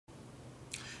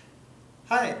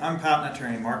Hi, I'm Patent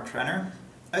Attorney Mark Trenner.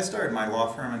 I started my law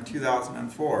firm in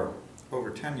 2004, over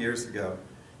 10 years ago,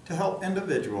 to help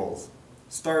individuals,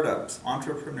 startups,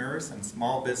 entrepreneurs, and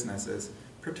small businesses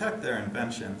protect their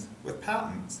inventions with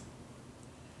patents.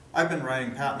 I've been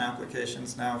writing patent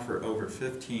applications now for over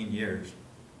 15 years.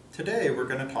 Today we're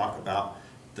going to talk about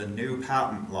the new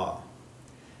patent law.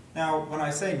 Now, when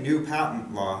I say new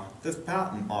patent law, this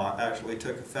patent law actually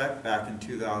took effect back in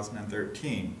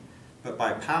 2013. But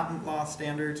by patent law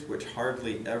standards, which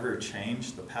hardly ever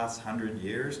changed the past 100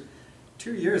 years,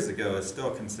 2 years ago is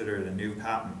still considered a new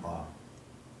patent law.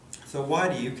 So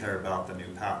why do you care about the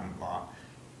new patent law?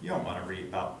 You don't want to read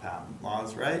about patent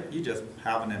laws, right? You just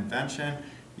have an invention,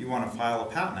 you want to file a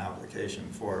patent application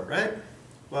for it, right?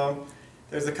 Well,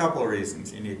 there's a couple of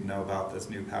reasons you need to know about this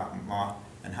new patent law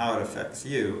and how it affects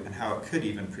you and how it could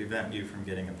even prevent you from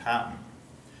getting a patent.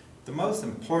 The most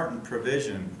important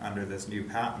provision under this new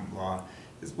patent law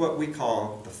is what we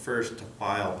call the first to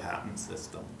file patent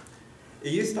system.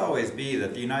 It used to always be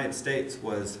that the United States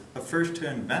was a first to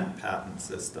invent patent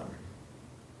system.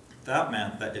 That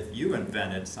meant that if you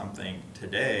invented something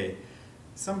today,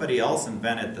 somebody else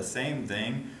invented the same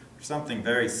thing or something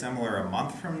very similar a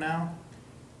month from now,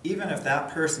 even if that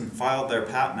person filed their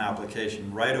patent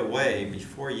application right away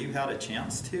before you had a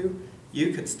chance to,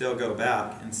 you could still go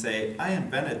back and say, I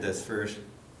invented this first,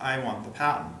 I want the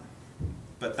patent.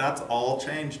 But that's all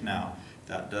changed now.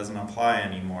 That doesn't apply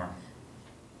anymore.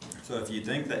 So if you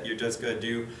think that you're just going to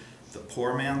do the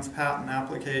poor man's patent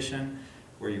application,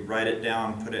 where you write it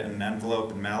down, put it in an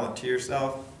envelope and mail it to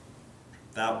yourself,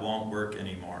 that won't work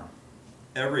anymore.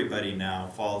 Everybody now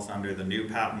falls under the new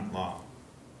patent law.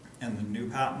 And the new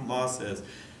patent law says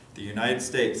the United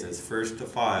States is first to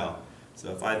file. So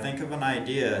if I think of an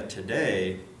idea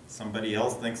today, somebody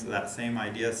else thinks of that same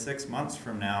idea 6 months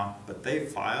from now, but they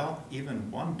file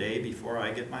even 1 day before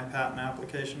I get my patent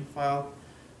application filed,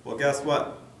 well, guess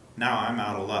what? Now I'm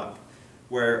out of luck.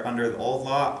 Where under the old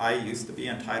law, I used to be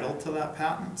entitled to that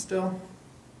patent still,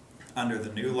 under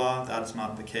the new law, that's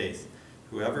not the case.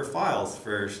 Whoever files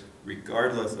first,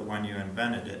 regardless of when you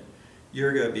invented it,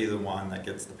 you're going to be the one that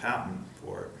gets the patent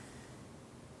for it.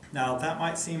 Now, that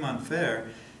might seem unfair.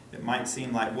 It might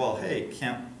seem like, well, hey,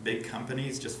 can't big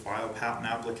companies just file patent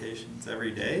applications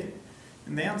every day?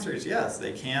 And the answer is yes,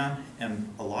 they can,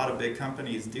 and a lot of big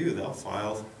companies do. They'll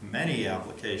file many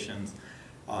applications.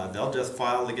 They'll just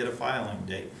file to get a filing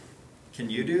date. Can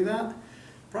you do that?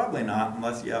 Probably not,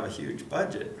 unless you have a huge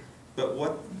budget. But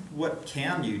what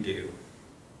can you do?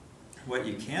 What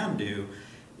you can do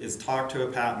is talk to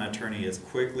a patent attorney as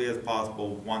quickly as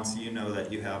possible once you know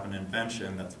that you have an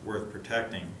invention that's worth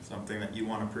protecting, something that you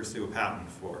want to pursue a patent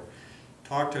for.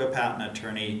 Talk to a patent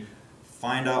attorney,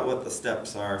 find out what the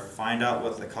steps are, find out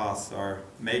what the costs are,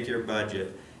 make your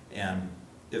budget, and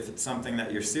if it's something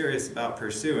that you're serious about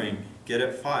pursuing, get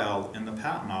it filed in the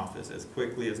patent office as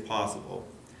quickly as possible.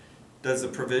 Does the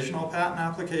provisional patent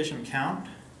application count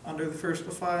under the first to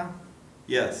file?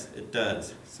 Yes, it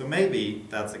does. So maybe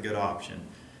that's a good option.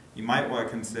 You might want to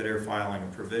consider filing a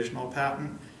provisional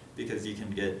patent because you can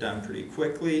get it done pretty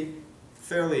quickly,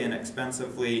 fairly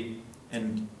inexpensively,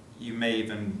 and you may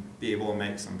even be able to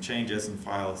make some changes and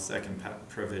file a second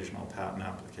provisional patent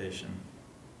application,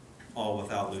 all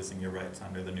without losing your rights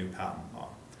under the new patent law.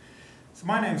 So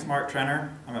my name's Mark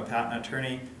Trenner. I'm a patent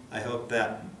attorney. I hope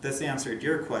that this answered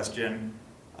your question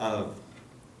of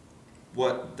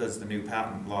what does the new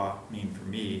patent law mean for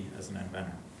me as an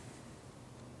inventor.